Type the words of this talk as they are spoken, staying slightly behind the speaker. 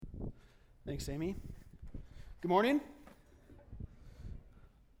Thanks, Amy. Good morning.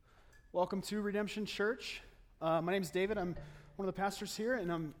 Welcome to Redemption Church. My name is David. I'm one of the pastors here,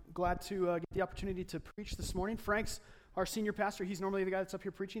 and I'm glad to get the opportunity to preach this morning. Frank's our senior pastor. He's normally the guy that's up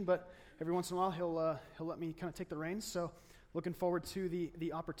here preaching, but every once in a while he'll let me kind of take the reins. So looking forward to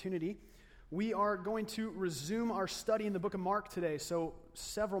the opportunity. We are going to resume our study in the book of Mark today. So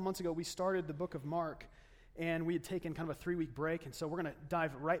several months ago, we started the book of Mark, and we had taken kind of a 3-week break, and so we're going to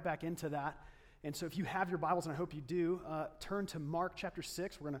dive right back into that. And so if you have your Bibles, and I hope you do, turn to Mark chapter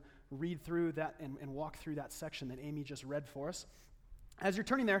 6. We're going to read through that and walk through that section that Amy just read for us. As you're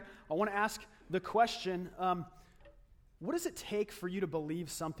turning there, I want to ask the question, what does it take for you to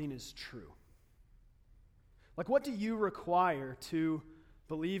believe something is true? Like, what do you require to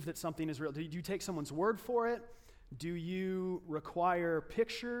believe that something is real? Do you take someone's word for it? Do you require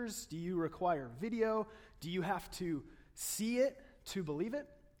pictures? Do you require video? Do you have to see it to believe it?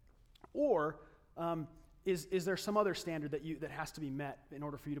 Or is there some other standard that has to be met in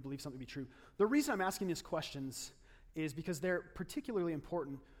order for you to believe something to be true? The reason I'm asking these questions is because they're particularly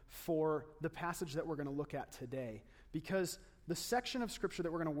important for the passage that we're going to look at today. Because the section of Scripture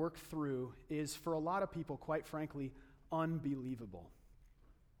that we're going to work through is, for a lot of people, quite frankly, unbelievable.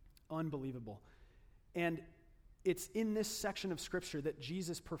 Unbelievable. And it's in this section of Scripture that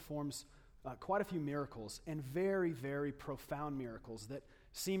Jesus performs quite a few miracles, and very, very profound miracles that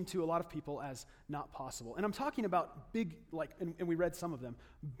seem to a lot of people as not possible. And I'm talking about big, and we read some of them,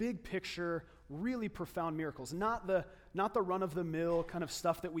 big picture, really profound miracles. Not the run-of-the-mill kind of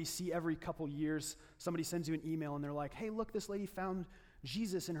stuff that we see every couple years. Somebody sends you an email and they're like, hey, look, this lady found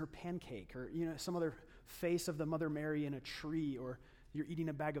Jesus in her pancake, or some other face of the Mother Mary in a tree, or you're eating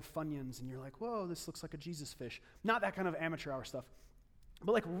a bag of Funyuns and you're like, whoa, this looks like a Jesus fish. Not that kind of amateur hour stuff,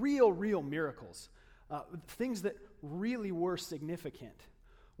 but like real miracles, things that really were significant.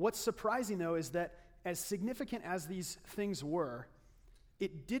 What's surprising, though, is that as significant as these things were,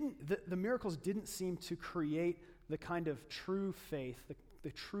 the miracles didn't seem to create the kind of true faith,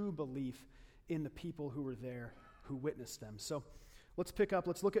 the true belief in the people who were there, who witnessed them. So let's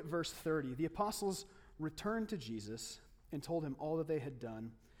look at verse 30. The apostles returned to Jesus and told him all that they had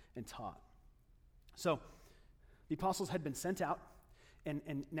done and taught. So the apostles had been sent out,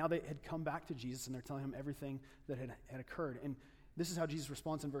 and now they had come back to Jesus, and they're telling him everything that had occurred. And this is how Jesus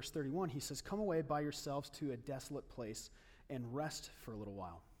responds in verse 31. He says, come away by yourselves to a desolate place and rest for a little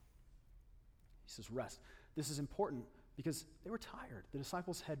while. He says, rest. This is important because they were tired. The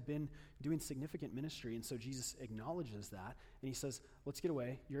disciples had been doing significant ministry, and so Jesus acknowledges that, and he says, let's get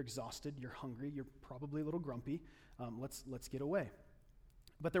away. You're exhausted. You're hungry. You're probably a little grumpy. Let's get away.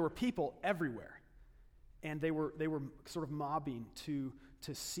 But there were people everywhere, and they were sort of mobbing to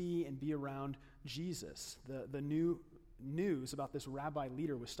see and be around Jesus. The new news about this rabbi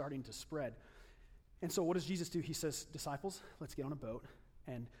leader was starting to spread. And so what does Jesus do? He says, disciples, let's get on a boat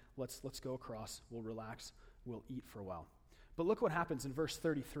and let's go across. We'll relax. We'll eat for a while. But look what happens in verse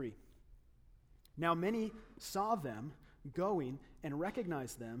 33. Now many saw them going and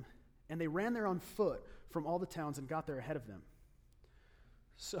recognized them, and they ran there on foot from all the towns and got there ahead of them.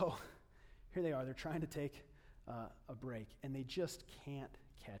 So here they are. They're trying to take a break, and they just can't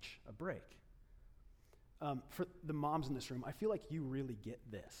catch a break. For the moms in this room, I feel like you really get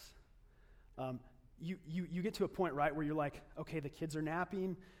this. You get to a point, right, where you're like, okay, the kids are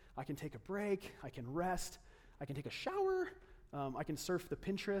napping, I can take a break, I can rest, I can take a shower, I can surf the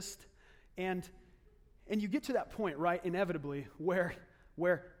Pinterest, and you get to that point, right, inevitably, where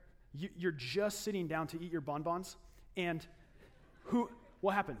you're just sitting down to eat your bonbons, and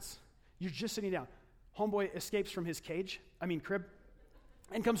what happens? You're just sitting down. Homeboy escapes from his crib,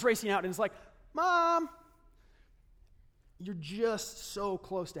 and comes racing out, and is like, Mom! You're just so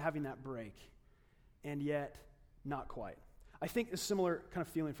close to having that break, and yet not quite. I think a similar kind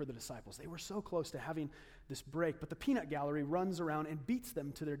of feeling for the disciples. They were so close to having this break, but the peanut gallery runs around and beats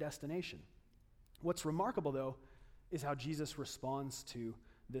them to their destination. What's remarkable, though, is how Jesus responds to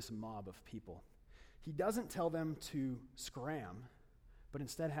this mob of people. He doesn't tell them to scram, but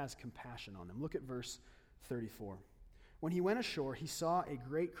instead has compassion on them. Look at verse 34. When he went ashore, he saw a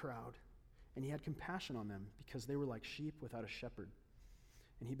great crowd, and he had compassion on them because they were like sheep without a shepherd.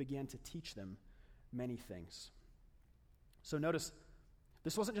 And he began to teach them many things. So notice,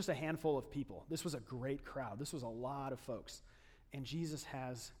 this wasn't just a handful of people. This was a great crowd. This was a lot of folks. And Jesus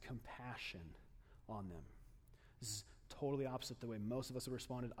has compassion on them. This is totally opposite the way most of us have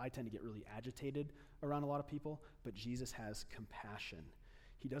responded. I tend to get really agitated around a lot of people, but Jesus has compassion.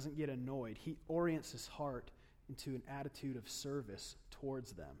 He doesn't get annoyed. He orients his heart into an attitude of service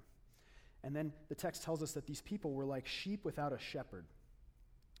towards them. And then the text tells us that these people were like sheep without a shepherd.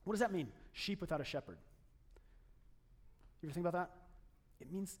 What does that mean? Sheep without a shepherd. You ever think about that?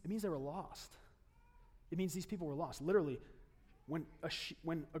 It means they were lost. It means these people were lost. Literally, when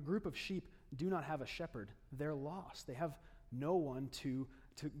a group of sheep do not have a shepherd, they're lost. They have no one to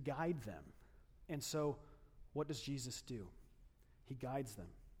guide them. And so, what does Jesus do? He guides them.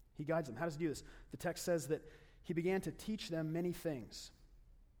 He guides them. How does he do this? The text says that he began to teach them many things.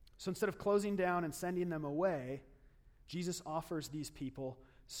 So instead of closing down and sending them away, Jesus offers these people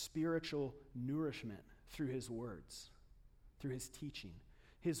spiritual nourishment through his words, through his teaching.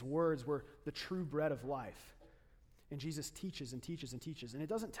 His words were the true bread of life. And Jesus teaches and teaches and teaches. And it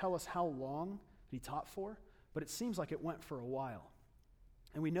doesn't tell us how long he taught for, but it seems like it went for a while.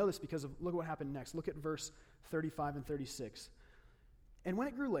 And we know this because of, look what happened next. Look at verse 35 and 36. And when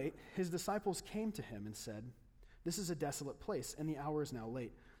it grew late, his disciples came to him and said, "This is a desolate place, and the hour is now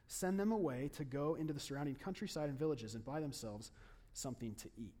late. Send them away to go into the surrounding countryside and villages and buy themselves something to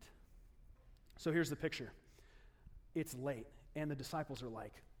eat." So here's the picture. It's late, and the disciples are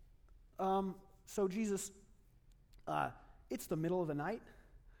like, so Jesus, it's the middle of the night,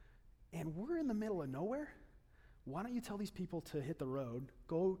 and we're in the middle of nowhere. Why don't you tell these people to hit the road,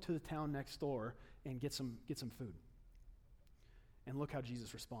 go to the town next door, and get some food? And look how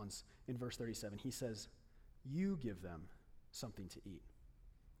Jesus responds in verse 37. He says, "You give them something to eat."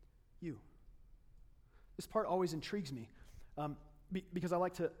 You. This part always intrigues me because I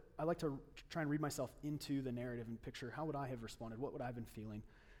like to try and read myself into the narrative and picture how would I have responded, what would I have been feeling.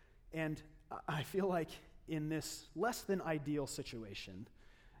 And I feel like in this less than ideal situation,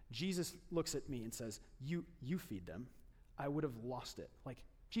 Jesus looks at me and says, you feed them. I would have lost it. Like,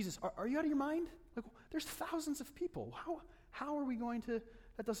 Jesus, are you out of your mind? Like, there's thousands of people. How are we going to,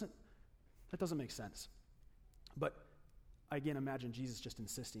 that doesn't make sense. But I again imagine Jesus just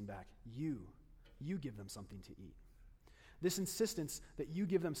insisting back, you give them something to eat. This insistence that you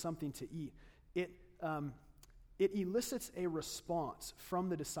give them something to eat, it elicits a response from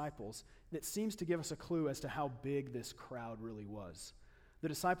the disciples that seems to give us a clue as to how big this crowd really was. The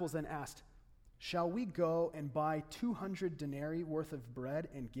disciples then asked, "Shall we go and buy 200 denarii worth of bread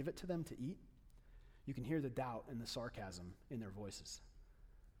and give it to them to eat?" You can hear the doubt and the sarcasm in their voices.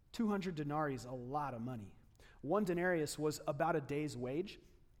 200 denarii is a lot of money. One denarius was about a day's wage,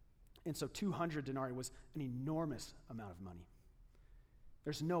 and so 200 denarii was an enormous amount of money.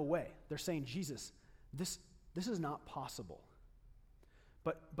 There's no way. They're saying, Jesus, this is not possible.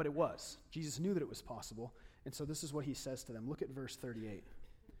 But it was. Jesus knew that it was possible, and so this is what he says to them. Look at verse 38.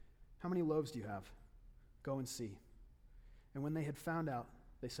 "How many loaves do you have? Go and see." And when they had found out,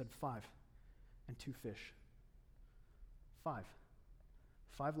 they said, 5, and 2 fish. 5.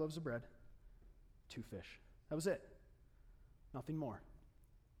 5 loaves of bread, 2 fish. That was it. Nothing more.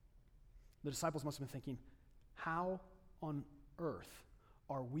 The disciples must have been thinking, how on earth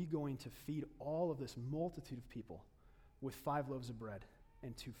are we going to feed all of this multitude of people with 5 loaves of bread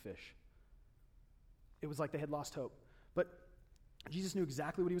and 2 fish? It was like they had lost hope. But Jesus knew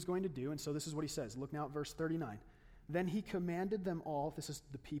exactly what he was going to do, and so this is what he says. Look now at verse 39. "Then he commanded them all," this is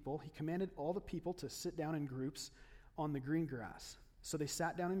the people, "he commanded all the people to sit down in groups on the green grass. So they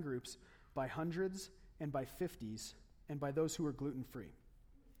sat down in groups by hundreds and by 50s and by those who were gluten-free."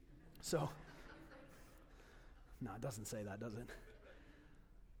 So, no, it doesn't say that, does it?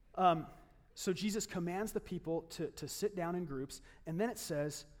 So Jesus commands the people to sit down in groups, and then it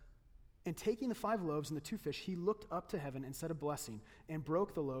says, "And taking the 5 loaves and the 2 fish, he looked up to heaven and said a blessing, and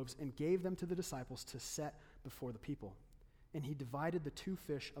broke the loaves and gave them to the disciples to set before the people. And he divided the 2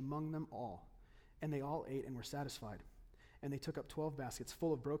 fish among them all, and they all ate and were satisfied. And they took up 12 baskets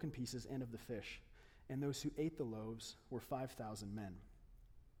full of broken pieces and of the fish. And those who ate the loaves were 5,000 men."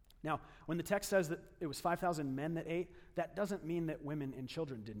 Now, when the text says that it was 5,000 men that ate, that doesn't mean that women and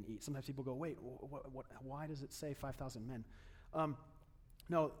children didn't eat. Sometimes people go, wait, why does it say 5,000 men?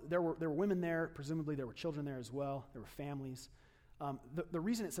 No, there were women there. Presumably there were children there as well. There were families. The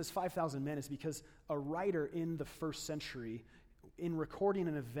reason it says 5,000 men is because a writer in the first century, in recording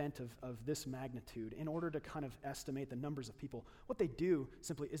an event of this magnitude, in order to kind of estimate the numbers of people, what they do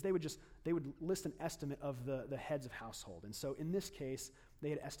simply is they would list an estimate of the heads of household. And so in this case, they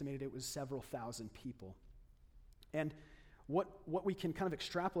had estimated it was several thousand people. And what we can kind of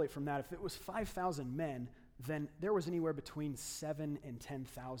extrapolate from that, if it was 5,000 men, then there was anywhere between 7,000 and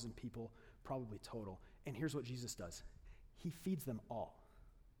 10,000 people probably total. And here's what Jesus does. He feeds them all.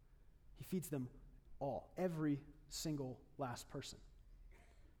 He feeds them all. Every single last person.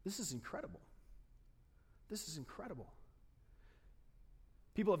 This is incredible. This is incredible.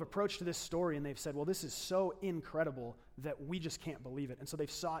 People have approached this story and they've said, well, this is so incredible that we just can't believe it. And so they've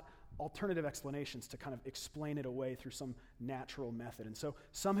sought alternative explanations to kind of explain it away through some natural method. And so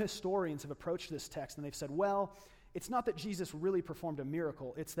some historians have approached this text and they've said, well, it's not that Jesus really performed a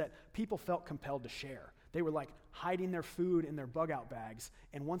miracle, it's that people felt compelled to share. They were like hiding their food in their bug-out bags,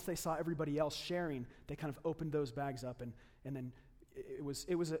 and once they saw everybody else sharing, they kind of opened those bags up, and then it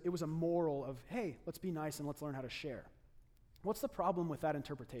was a moral of, hey, let's be nice and let's learn how to share. What's the problem with that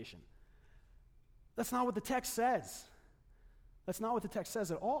interpretation? That's not what the text says. That's not what the text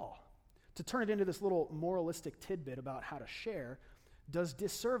says at all. To turn it into this little moralistic tidbit about how to share does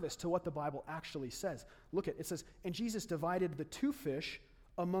disservice to what the Bible actually says. Look at it. It says, and Jesus divided the 2 fish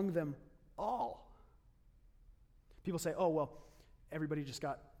among them all. People say, oh, well, everybody just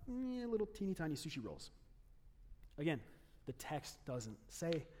got little teeny tiny sushi rolls. Again, the text doesn't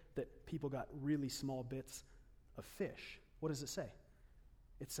say that people got really small bits of fish. What does it say?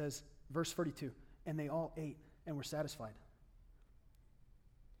 It says, verse 32, and they all ate and were satisfied.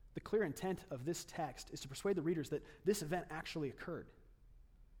 The clear intent of this text is to persuade the readers that this event actually occurred.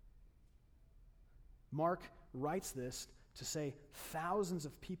 Mark writes this to say thousands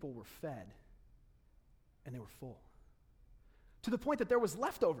of people were fed and they were full. To the point that there was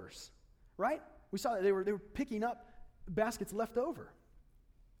leftovers, right? We saw that they were picking up baskets left over.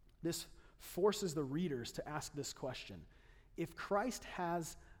 This forces the readers to ask this question. If Christ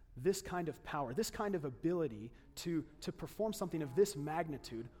has this kind of power, this kind of ability to perform something of this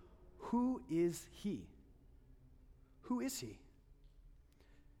magnitude, who is he? Who is he?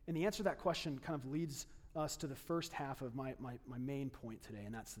 And the answer to that question kind of leads us to the first half of my main point today,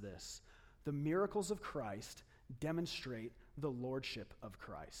 and that's this. The miracles of Christ demonstrate the lordship of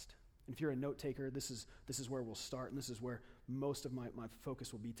Christ. And if you're a note taker, this is where we'll start, and this is where most of my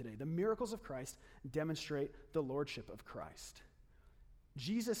focus will be today. The miracles of Christ demonstrate the lordship of Christ.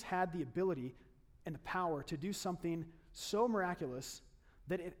 Jesus had the ability and the power to do something so miraculous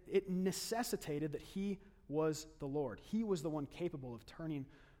that it necessitated that he was the Lord. He was the one capable of turning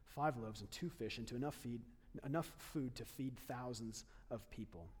 5 loaves and 2 fish into enough food to feed thousands of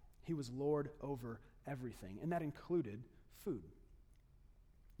people. He was Lord over everything, and that included food.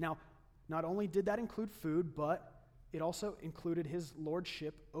 Now, not only did that include food, but it also included his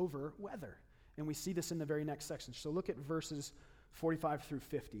lordship over weather. And we see this in the very next section. So look at verses 45 through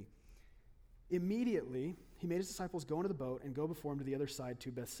 50. Immediately, he made his disciples go into the boat and go before him to the other side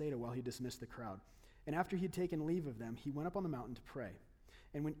to Bethsaida while he dismissed the crowd. And after he had taken leave of them, he went up on the mountain to pray.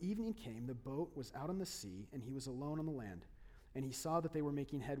 And when evening came, the boat was out on the sea, and he was alone on the land. And he saw that they were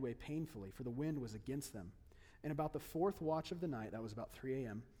making headway painfully, for the wind was against them. And about the 4th watch of the night, that was about 3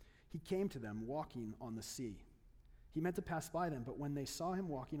 a.m., he came to them walking on the sea. He meant to pass by them, but when they saw him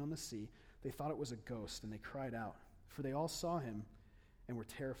walking on the sea, they thought it was a ghost, and they cried out, for they all saw him and were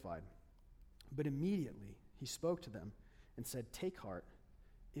terrified. But immediately he spoke to them and said, "Take heart,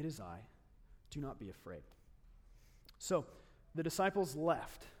 it is I. Do not be afraid." So the disciples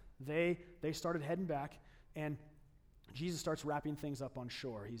left. They started heading back, and Jesus starts wrapping things up on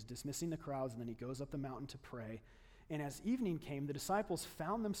shore. He's dismissing the crowds, and then he goes up the mountain to pray. And as evening came, the disciples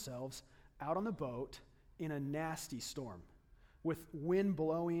found themselves out on the boat in a nasty storm, with wind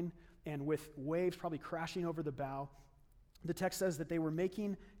blowing and with waves probably crashing over the bow. The text says that they were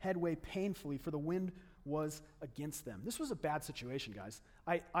making headway painfully, for the wind was against them. This was a bad situation, guys.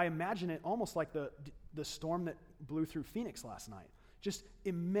 I imagine it almost like the storm that blew through Phoenix last night. Just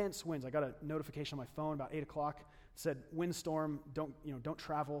immense winds. I got a notification on my phone about 8 o'clock. It said, windstorm, don't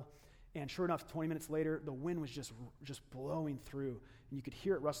travel. And sure enough, 20 minutes later, the wind was just blowing through. And you could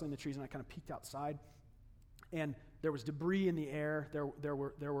hear it rustling in the trees, and I kind of peeked outside. And there was debris in the air. There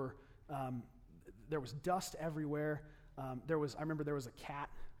was dust everywhere. I remember there was a cat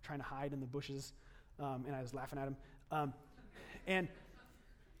trying to hide in the bushes, and I was laughing at him. And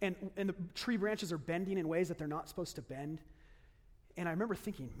the tree branches are bending in ways that they're not supposed to bend. And I remember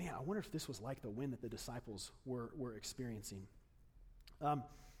thinking, man, I wonder if this was like the wind that the disciples were experiencing.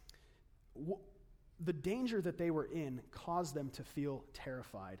 The danger that they were in caused them to feel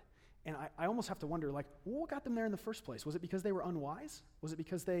terrified. And I almost have to wonder, what got them there in the first place? Was it because they were unwise? Was it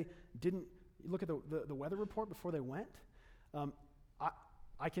because they didn't look at the weather report before they went?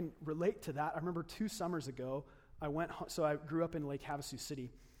 I can relate to that. I remember 2 summers ago, I grew up in Lake Havasu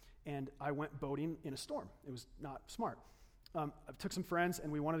City, and I went boating in a storm. It was not smart. I took some friends,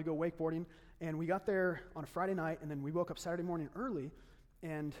 and we wanted to go wakeboarding, and we got there on a Friday night, and then we woke up Saturday morning early,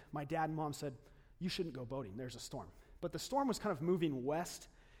 and my dad and mom said, "You shouldn't go boating, there's a storm." But the storm was kind of moving west,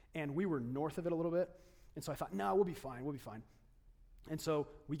 and we were north of it a little bit, and so I thought, no, we'll be fine. And so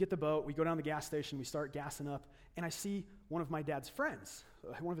we get the boat, we go down to the gas station, we start gassing up, and I see one of my dad's friends,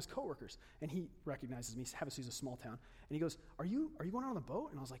 one of his coworkers, and he recognizes me. Havasu is a small town. And he goes, are you going out on the boat?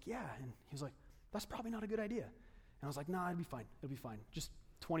 And I was like, yeah. And he was like, that's probably not a good idea. And I was like, nah, it'll be fine. It'll be fine. Just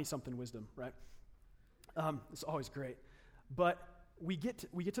 20-something wisdom, right? It's always great. But we get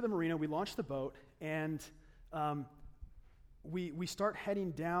to the marina, we launch the boat, and we start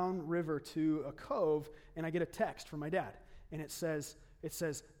heading down river to a cove, and I get a text from my dad. And it says,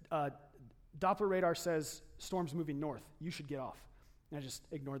 Doppler radar says storm's moving north. You should get off. And I just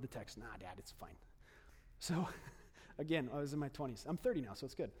ignored the text. Nah, Dad, it's fine. So, again, I was in my 20s. I'm 30 now, so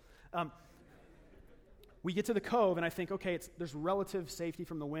it's good. We get to the cove, and I think, okay, there's relative safety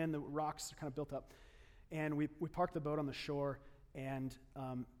from the wind. The rocks are kind of built up. And we park the boat on the shore, and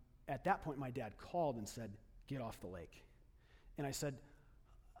at that point, my dad called and said, get off the lake. And I said,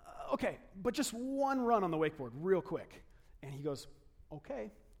 okay, but just one run on the wakeboard real quick. And he goes,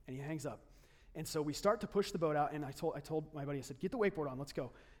 okay, and he hangs up. And so we start to push the boat out, and I told my buddy, I said, get the wakeboard on, let's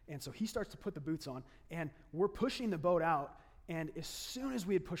go. And so he starts to put the boots on, and we're pushing the boat out, and as soon as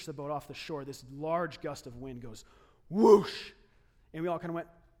we had pushed the boat off the shore, this large gust of wind goes whoosh, and we all kind of went,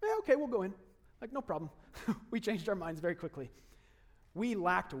 okay, we'll go in. Like, no problem. We changed our minds very quickly. We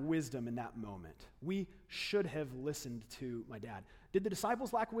lacked wisdom in that moment. We should have listened to my dad. Did the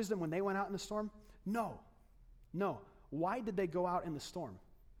disciples lack wisdom when they went out in the storm? No. Why did they go out in the storm?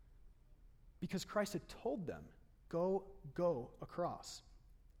 Because Christ had told them, go across.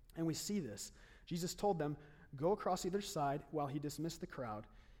 And we see this. Jesus told them, go across either side while he dismissed the crowd.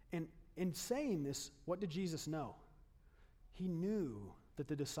 And in saying this, what did Jesus know? He knew that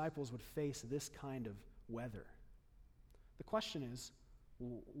the disciples would face this kind of weather. The question is,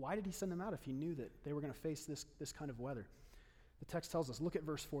 why did he send them out if he knew that they were going to face this kind of weather? The text tells us, look at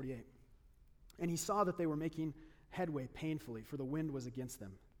verse 48. And he saw that they were making headway painfully, for the wind was against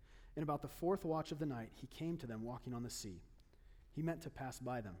them. And about the fourth watch of the night, he came to them walking on the sea. He meant to pass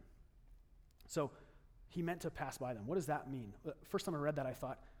by them. So, he meant to pass by them. What does that mean? First time I read that, I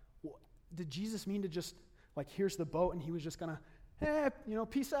thought, well, did Jesus mean to just, like, here's the boat, and he was just going to,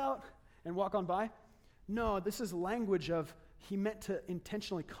 peace out, and walk on by? No, this is language of he meant to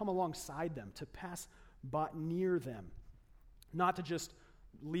intentionally come alongside them, to pass by near them, not to just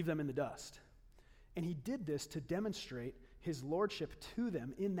leave them in the dust. And he did this to demonstrate his lordship to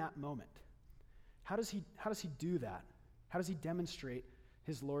them in that moment. How does he do that? How does he demonstrate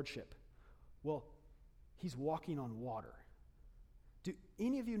his lordship? Well, he's walking on water. Do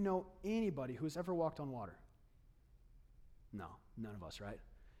any of you know anybody who has ever walked on water? No, none of us, right?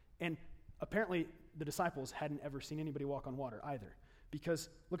 And apparently the disciples hadn't ever seen anybody walk on water either, because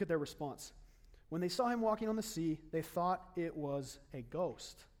look at their response. When they saw him walking on the sea, they thought it was a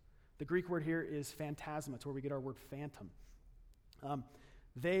ghost. The Greek word here is phantasma. It's where we get our word phantom.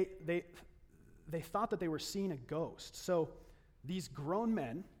 They thought that they were seeing a ghost. So these grown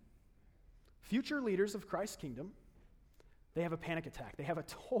men, future leaders of Christ's kingdom, they have a panic attack. They have a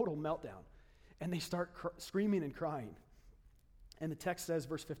total meltdown, and they start screaming and crying. And the text says,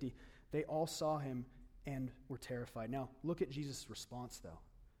 verse 50, they all saw him and were terrified. Now, look at Jesus' response, though.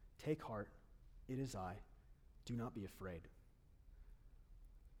 Take heart, it is I. Do not be afraid.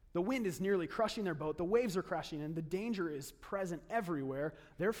 The wind is nearly crushing their boat. The waves are crashing in. The danger is present everywhere.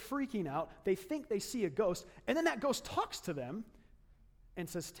 They're freaking out. They think they see a ghost. And then that ghost talks to them and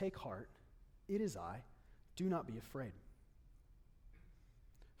says, take heart, it is I. Do not be afraid.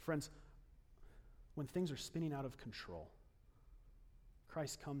 Friends, when things are spinning out of control,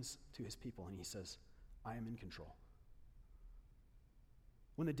 Christ comes to his people and he says, I am in control.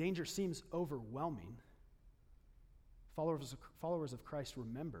 When the danger seems overwhelming, followers of Christ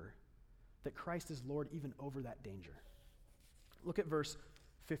remember that Christ is Lord even over that danger. Look at verse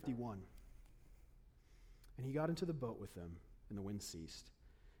 51. And he got into the boat with them, and the wind ceased,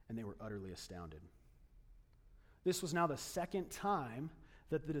 and they were utterly astounded. This was now the second time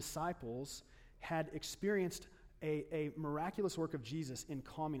that the disciples had experienced a miraculous work of Jesus in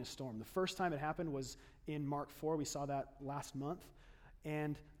calming a storm. The first time it happened was in Mark 4. We saw that last month.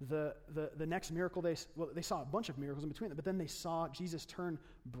 And the next miracle, they saw a bunch of miracles in between them, but then they saw Jesus turn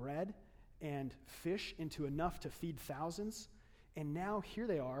bread and fish into enough to feed thousands. And now here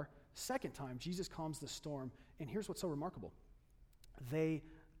they are, second time, Jesus calms the storm. And here's what's so remarkable. They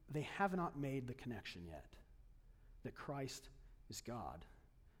have not made the connection yet that Christ is God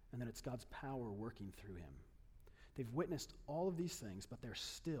and that it's God's power working through him. They've witnessed all of these things, but they're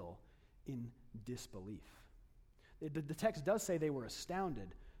still in disbelief. The text does say they were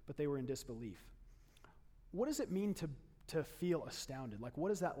astounded, but they were in disbelief. What does it mean to feel astounded? Like,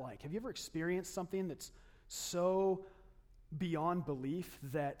 what is that like? Have you ever experienced something that's so beyond belief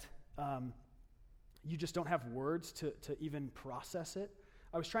that you just don't have words to even process it.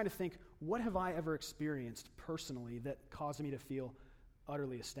 I was trying to think, what have I ever experienced personally that caused me to feel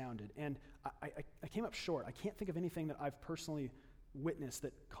utterly astounded? And I came up short. I can't think of anything that I've personally witnessed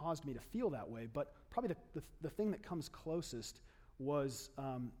that caused me to feel that way, but probably the thing that comes closest was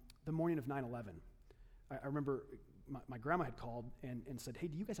the morning of 9/11. I remember my grandma had called and said, "Hey,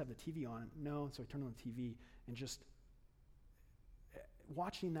 do you guys have the TV on?" No, so I turned on the TV, and just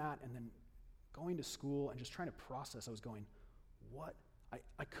watching that and then going to school and just trying to process, I was going, what?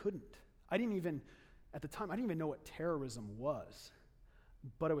 I couldn't. I didn't even, at the time, I didn't even know what terrorism was,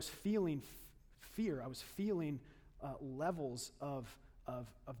 but I was feeling fear. I was feeling levels of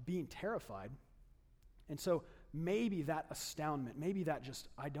being terrified. And so maybe that astoundment, maybe that just,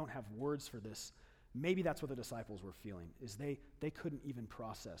 I don't have words for this, maybe that's what the disciples were feeling, is they couldn't even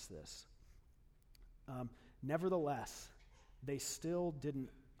process this. Nevertheless, they still didn't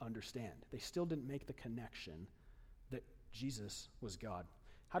understand. They still didn't make the connection that Jesus was God.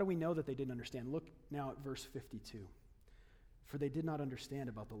 How do we know that they didn't understand? Look now at verse 52. For they did not understand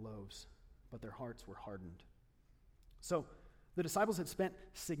about the loaves, but their hearts were hardened. So the disciples had spent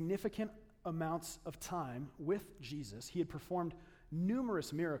significant amounts of time with Jesus. He had performed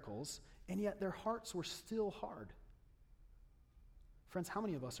numerous miracles, and yet their hearts were still hard. Friends, how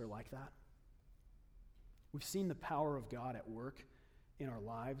many of us are like that? We've seen the power of God at work in our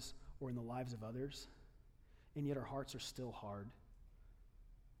lives or in the lives of others, and yet our hearts are still hard.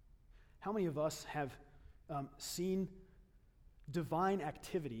 How many of us have seen divine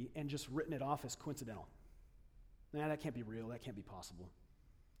activity and just written it off as coincidental? Nah, that can't be real. That can't be possible.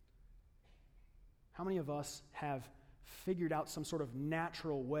 How many of us have figured out some sort of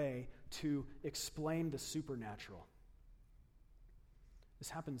natural way to explain the supernatural? This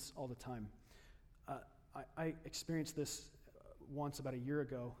happens all the time. I experienced this once about a year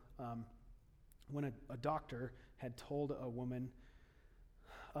ago when a doctor had told a woman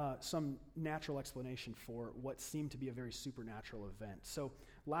some natural explanation for what seemed to be a very supernatural event. So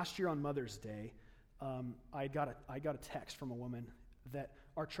last year on Mother's Day, I got a text from a woman that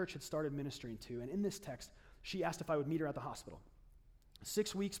our church had started ministering to, and in this text, she asked if I would meet her at the hospital.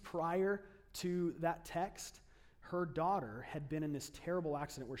 6 weeks prior to that text, her daughter had been in this terrible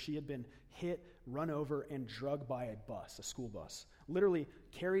accident where she had been hit, run over, and drugged by a bus, a school bus. Literally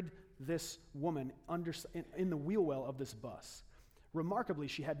carried this woman in the wheel well of this bus. Remarkably,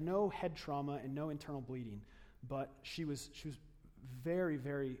 she had no head trauma and no internal bleeding, but she was very,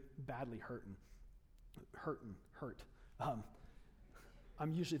 very badly hurt.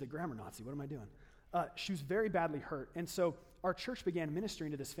 I'm usually the grammar Nazi. What am I doing? She was very badly hurt. And so our church began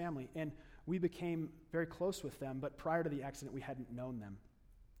ministering to this family, and we became very close with them, but prior to the accident, we hadn't known them.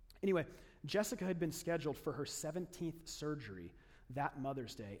 Anyway, Jessica had been scheduled for her 17th surgery that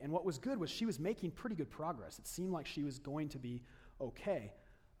Mother's Day, and what was good was she was making pretty good progress. It seemed like she was going to be okay,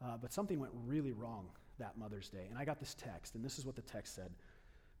 but something went really wrong that Mother's Day, and I got this text, and this is what the text said.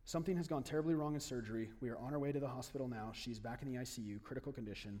 Something has gone terribly wrong in surgery. We are on our way to the hospital now. She's back in the ICU, critical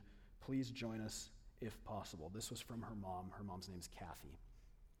condition. Please join us if possible. This was from her mom. Her mom's name's Kathy.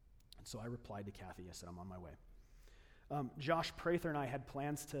 And so I replied to Kathy. I said, I'm on my way. Josh Prather and I had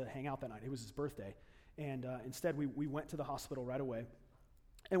plans to hang out that night. It was his birthday. And instead, we went to the hospital right away.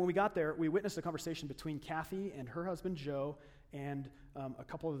 And when we got there, we witnessed a conversation between Kathy and her husband, Joe, and a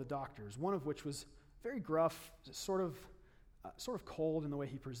couple of the doctors, one of which was very gruff, sort of cold in the way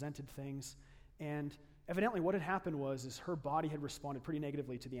he presented things. And evidently what had happened is her body had responded pretty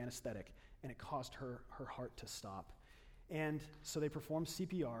negatively to the anesthetic, and it caused her heart to stop. And so they performed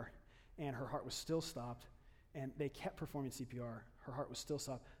CPR, and her heart was still stopped, and they kept performing CPR. Her heart was still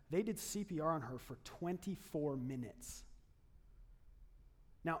stopped. They did CPR on her for 24 minutes.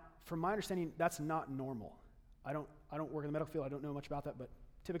 Now, from my understanding, that's not normal. I don't work in the medical field. I don't know much about that, but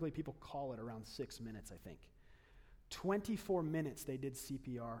typically people call it around 6 minutes, I think. 24 minutes they did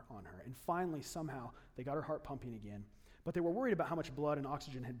CPR on her, and finally, somehow, they got her heart pumping again. But they were worried about how much blood and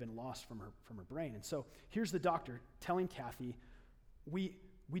oxygen had been lost from her brain. And so here's the doctor telling Kathy, we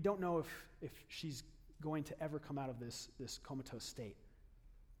don't know if she's going to ever come out of this comatose state.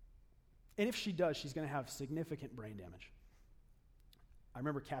 And if she does, she's going to have significant brain damage. I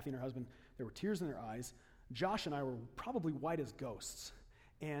remember Kathy and her husband, there were tears in their eyes. Josh and I were probably white as ghosts.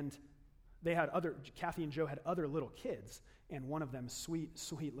 And Kathy and Joe had other little kids, and one of them, sweet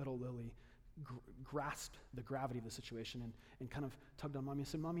little Lily, grasped the gravity of the situation and kind of tugged on Mommy and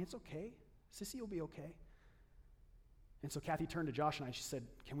said, Mommy, it's okay. Sissy will be okay. And so Kathy turned to Josh and I, and she said,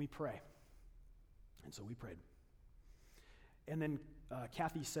 can we pray? And so we prayed. And then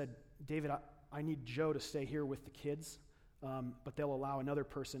Kathy said, David, I need Joe to stay here with the kids. but they'll allow another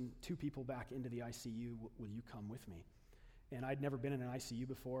person, 2 people back into the ICU. Will you come with me? And I'd never been in an ICU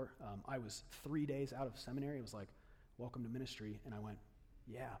before. I was 3 days out of seminary. It was like, welcome to ministry. And I went,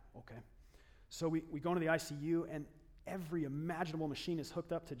 yeah, okay. So we go into the ICU, and every imaginable machine is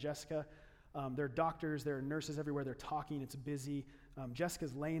hooked up to Jessica. There are doctors, there are nurses everywhere. They're talking. It's busy.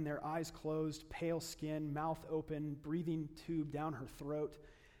 Jessica's laying there, eyes closed, pale skin, mouth open, breathing tube down her throat.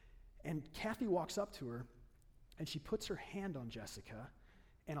 And Kathy walks up to her, and she puts her hand on Jessica,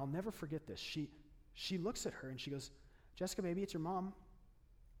 and I'll never forget this. She looks at her, and she goes, Jessica, baby, it's your mom.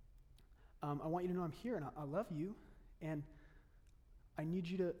 I want you to know I'm here, and I love you, and I need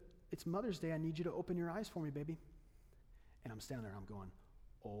you to, it's Mother's Day, I need you to open your eyes for me, baby. And I'm standing there, and I'm going,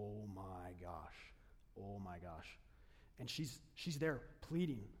 oh my gosh. And she's there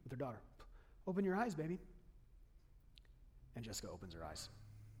pleading with her daughter, open your eyes, baby. And Jessica opens her eyes.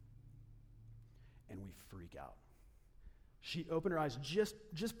 And we freak out. She opened her eyes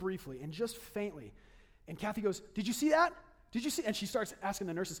just briefly and just faintly. And Kathy goes, did you see that? Did you see? And she starts asking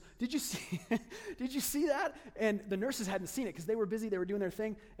the nurses, did you see that? And the nurses hadn't seen it because they were busy. They were doing their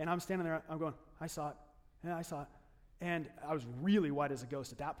thing. And I'm standing there. I'm going, I saw it. Yeah, I saw it. And I was really white as a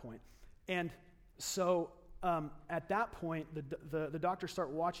ghost at that point. And so at that point, the doctors start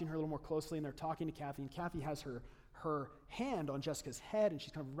watching her a little more closely, and they're talking to Kathy. And Kathy has her hand on Jessica's head, and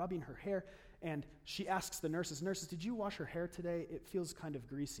she's kind of rubbing her hair. And she asks the nurses, did you wash her hair today? It feels kind of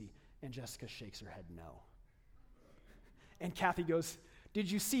greasy. And Jessica shakes her head no. And Kathy goes, did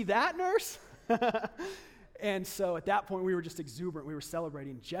you see that, nurse? And so at that point, we were just exuberant. We were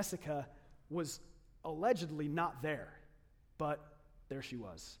celebrating. Jessica was allegedly not there, but there she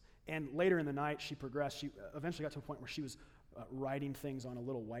was. And later in the night, she progressed. She eventually got to a point where she was writing things on a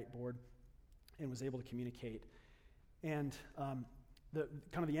little whiteboard and was able to communicate. And the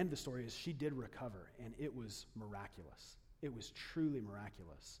end of the story is she did recover, and it was miraculous. It was truly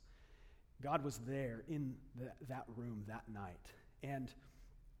miraculous. God was there in that room that night. And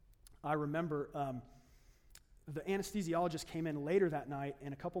I remember the anesthesiologist came in later that night,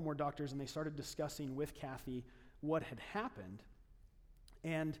 and a couple more doctors, and they started discussing with Kathy what had happened.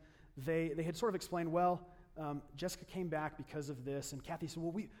 And they had sort of explained, Jessica came back because of this. And Kathy said,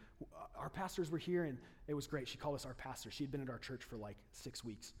 our pastors were here, and it was great. She called us our pastor. She'd been at our church for like 6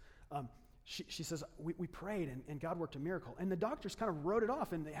 weeks. She says, we prayed, and God worked a miracle. And the doctors kind of wrote it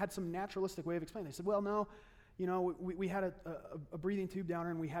off, and they had some naturalistic way of explaining. They said, no, we had a breathing tube down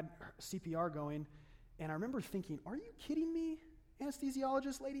her, and we had CPR going. And I remember thinking, are you kidding me,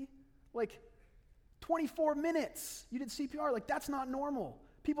 anesthesiologist lady? Like, 24 minutes, you did CPR. Like, that's not normal.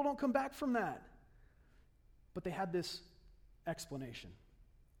 People don't come back from that. But they had this explanation.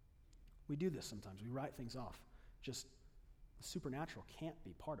 We do this sometimes. We write things off. Just the supernatural can't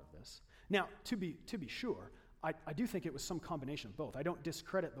be part of this. Now, to be sure, I do think it was some combination of both. I don't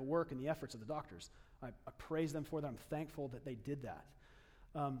discredit the work and the efforts of the doctors. I praise them for that. I'm thankful that they did that.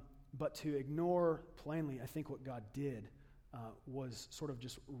 But to ignore plainly, I think what God did was sort of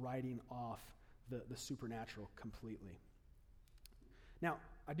just writing off the supernatural completely. Now,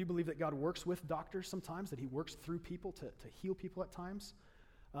 I do believe that God works with doctors sometimes, that he works through people to heal people at times.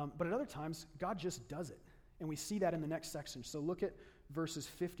 But at other times, God just does it. And we see that in the next section. So look at verses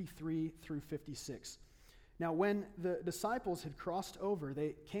 53 through 56. Now, when the disciples had crossed over,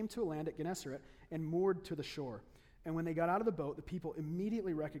 they came to a land at Gennesaret and moored to the shore. And when they got out of the boat, the people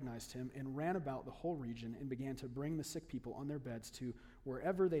immediately recognized him and ran about the whole region and began to bring the sick people on their beds to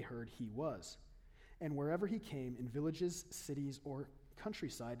wherever they heard he was. And wherever he came, in villages, cities, or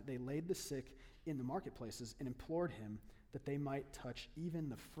countryside, they laid the sick in the marketplaces and implored him that they might touch even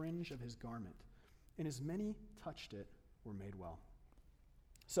the fringe of his garment. And as many touched it were made well.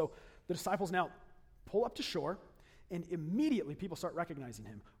 So the disciples now pull up to shore, and immediately people start recognizing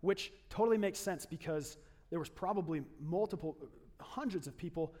him, which totally makes sense because there was probably hundreds of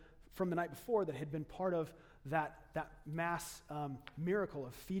people from the night before that had been part of that mass miracle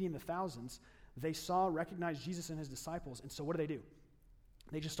of feeding the thousands. They recognized Jesus and his disciples, and so what do?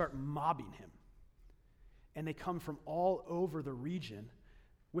 They just start mobbing him. And they come from all over the region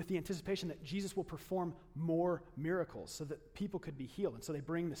with the anticipation that Jesus will perform more miracles so that people could be healed. And so they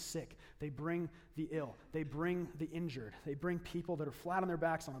bring the sick, they bring the ill, they bring the injured, they bring people that are flat on their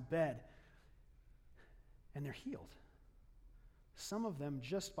backs on a bed, and they're healed. Some of them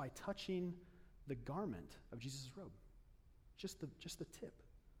just by touching the garment of Jesus' robe. Just the tip.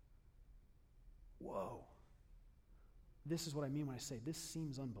 Whoa. This is what I mean when I say this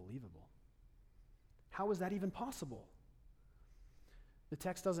seems unbelievable. How is that even possible? The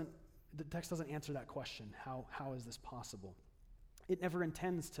text doesn't answer that question. How is this possible? It never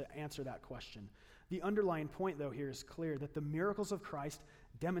intends to answer that question. The underlying point, though, here is clear that the miracles of Christ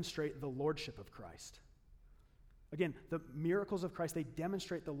demonstrate the lordship of Christ. Again, the miracles of Christ, they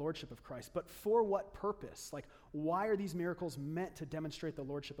demonstrate the lordship of Christ. But for what purpose? Like, why are these miracles meant to demonstrate the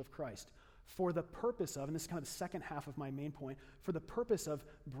lordship of Christ? For the purpose of, and this is kind of the second half of my main point, for the purpose of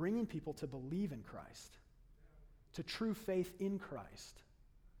bringing people to believe in Christ, to true faith in Christ,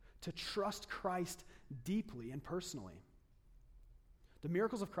 to trust Christ deeply and personally. The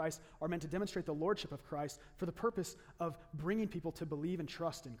miracles of Christ are meant to demonstrate the lordship of Christ for the purpose of bringing people to believe and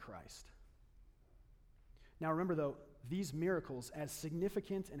trust in Christ. Now remember, though, these miracles, as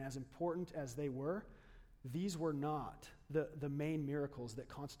significant and as important as they were, these were not the main miracles that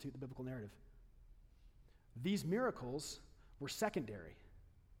constitute the biblical narrative. These miracles were secondary.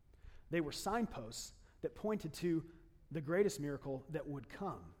 They were signposts that pointed to the greatest miracle that would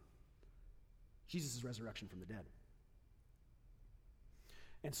come, Jesus' resurrection from the dead.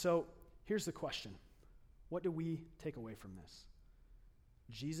 And so, here's the question. What do we take away from this?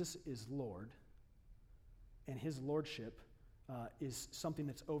 Jesus is Lord, and his lordship is something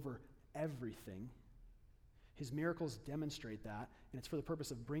that's over everything. His miracles demonstrate that, and it's for the purpose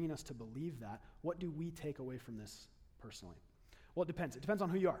of bringing us to believe that. What do we take away from this personally? Well, it depends. It depends on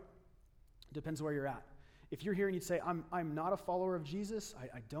who you are. It depends where you're at. If you're here and you'd say, I'm not a follower of Jesus,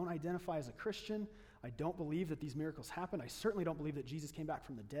 I don't identify as a Christian, I don't believe that these miracles happened, I certainly don't believe that Jesus came back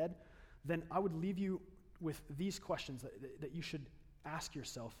from the dead, then I would leave you with these questions that you should ask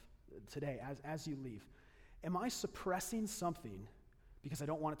yourself today as you leave. Am I suppressing something because I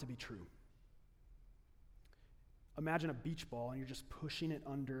don't want it to be true? Imagine a beach ball and you're just pushing it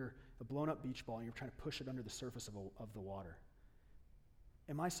under, a blown up beach ball, and you're trying to push it under the surface of the water.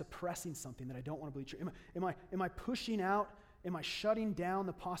 Am I suppressing something that I don't want to believe true? Am I pushing out, am I shutting down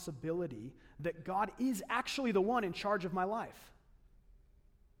the possibility that God is actually the one in charge of my life?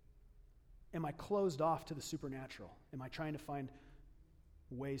 Am I closed off to the supernatural? Am I trying to find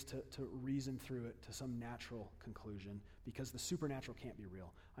ways to reason through it to some natural conclusion because the supernatural can't be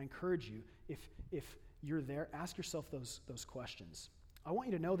real? I encourage you, if you're there, ask yourself those questions. I want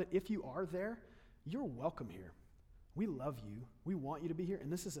you to know that if you are there, you're welcome here. We love you. We want you to be here, and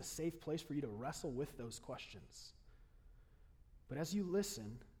this is a safe place for you to wrestle with those questions. But as you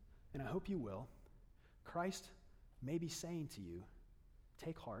listen, and I hope you will, Christ may be saying to you,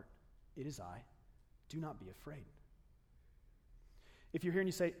 take heart, it is I, do not be afraid. If you're here and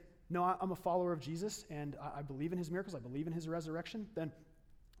you say, no, I'm a follower of Jesus, and I believe in his miracles, I believe in his resurrection, then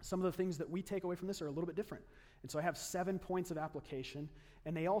some of the things that we take away from this are a little bit different. And so I have 7 points of application,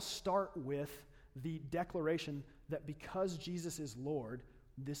 and they all start with the declaration that because Jesus is Lord,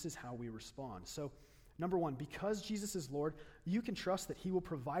 this is how we respond. So, number 1, because Jesus is Lord, you can trust that he will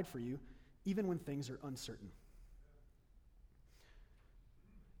provide for you even when things are uncertain.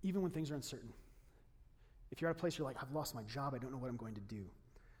 Even when things are uncertain. If you're at a place you're like, I've lost my job, I don't know what I'm going to do.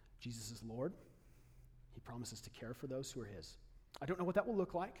 Jesus is Lord. He promises to care for those who are his. I don't know what that will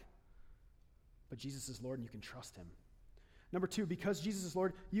look like, but Jesus is Lord and you can trust him. Number 2, because Jesus is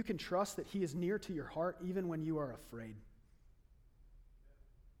Lord, you can trust that he is near to your heart even when you are afraid.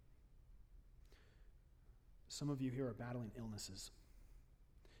 Some of you here are battling illnesses,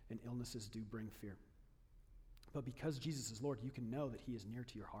 and illnesses do bring fear. But because Jesus is Lord, you can know that he is near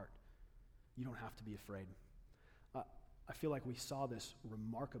to your heart. You don't have to be afraid. I feel like we saw this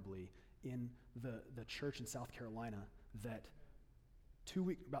remarkably in the church in South Carolina that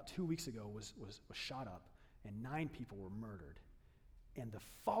about 2 weeks ago was shot up, and 9 people were murdered. And the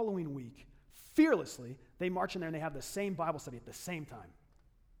following week, fearlessly, they march in there and they have the same Bible study at the same time.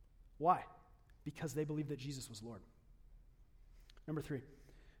 Why? Because they believed that Jesus was Lord. Number 3,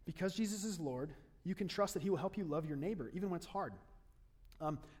 because Jesus is Lord, you can trust that he will help you love your neighbor, even when it's hard.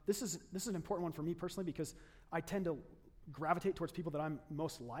 This is an important one for me personally because I tend to gravitate towards people that I'm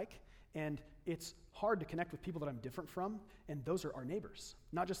most like, and it's hard to connect with people that I'm different from, and those are our neighbors.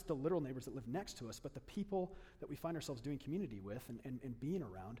 Not just the literal neighbors that live next to us, but the people that we find ourselves doing community with and being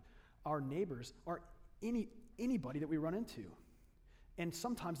around. Our neighbors are anybody that we run into. And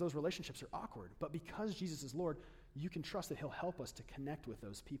sometimes those relationships are awkward, but because Jesus is Lord, you can trust that he'll help us to connect with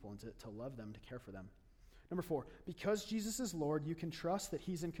those people and to love them, to care for them. Number 4, because Jesus is Lord, you can trust that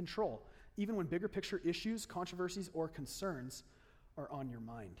he's in control, even when bigger picture issues, controversies, or concerns are on your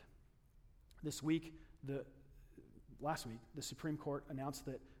mind. Last week, the Supreme Court announced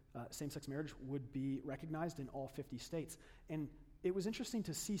that same-sex marriage would be recognized in all 50 states. And it was interesting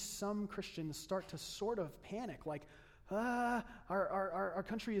to see some Christians start to sort of panic, like, our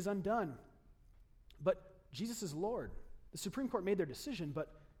country is undone. But Jesus is Lord. The Supreme Court made their decision, but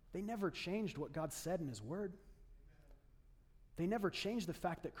they never changed what God said in his word. they never change the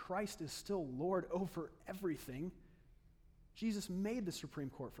fact that Christ is still Lord over everything. Jesus made the Supreme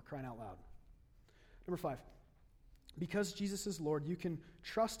Court, for crying out loud. Number 5, because Jesus is Lord, you can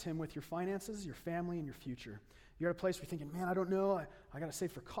trust him with your finances, your family, and your future. You're at a place where you're thinking, man, I don't know. I got to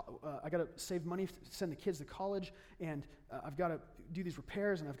save I got to save money to send the kids to college, and I've got to do these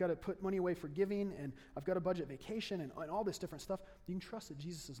repairs, and I've got to put money away for giving, and I've got to budget vacation, and all this different stuff. You can trust that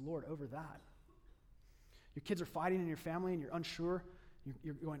Jesus is Lord over that. Your kids are fighting in your family, and you're unsure.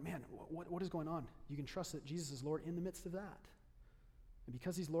 You're going, man, what is going on? You can trust that Jesus is Lord in the midst of that. And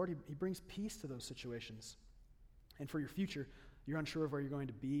because he's Lord, he brings peace to those situations. And for your future, you're unsure of where you're going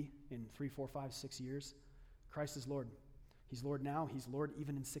to be in 3, 4, 5, 6 years. Christ is Lord. He's Lord now. He's Lord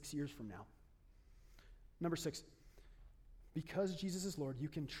even in 6 years from now. Number 6, because Jesus is Lord, you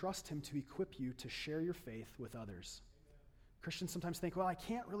can trust him to equip you to share your faith with others. Christians sometimes think, well, I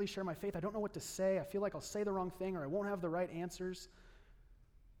can't really share my faith. I don't know what to say. I feel like I'll say the wrong thing or I won't have the right answers.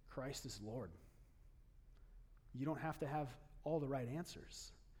 Christ is Lord. You don't have to have all the right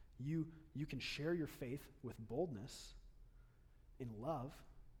answers. You can share your faith with boldness, in love,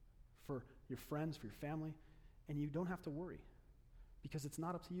 for your friends, for your family, and you don't have to worry because it's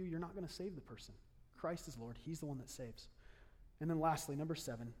not up to you. You're not going to save the person. Christ is Lord. He's the one that saves. And then lastly, number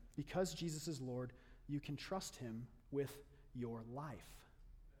 7, because Jesus is Lord, you can trust him with your life.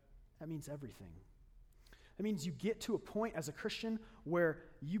 That means everything. That means you get to a point as a Christian where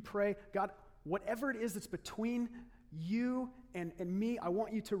you pray, God, whatever it is that's between you and me, I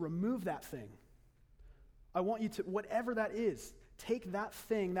want you to remove that thing. I want you to, whatever that is, take that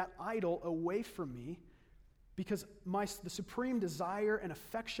thing, that idol, away from me, because the supreme desire and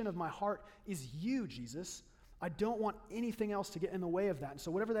affection of my heart is you, Jesus. I don't want anything else to get in the way of that. And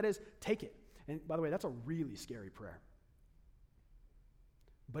so whatever that is, take it. And by the way, that's a really scary prayer.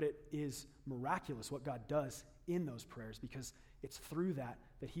 But it is miraculous what God does in those prayers, because it's through that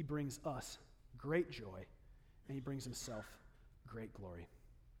he brings us great joy and he brings himself great glory.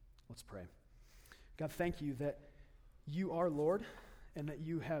 Let's pray. God, thank you that you are Lord and that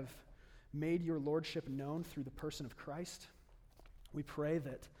you have made your lordship known through the person of Christ. We pray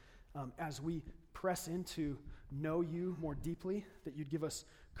that as we press into know you more deeply, that you'd give us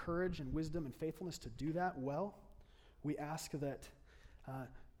courage and wisdom and faithfulness to do that well. We ask that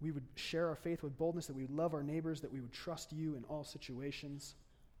we would share our faith with boldness, that we would love our neighbors, that we would trust you in all situations,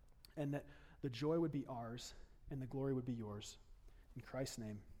 and that the joy would be ours and the glory would be yours. In Christ's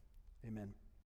name, amen.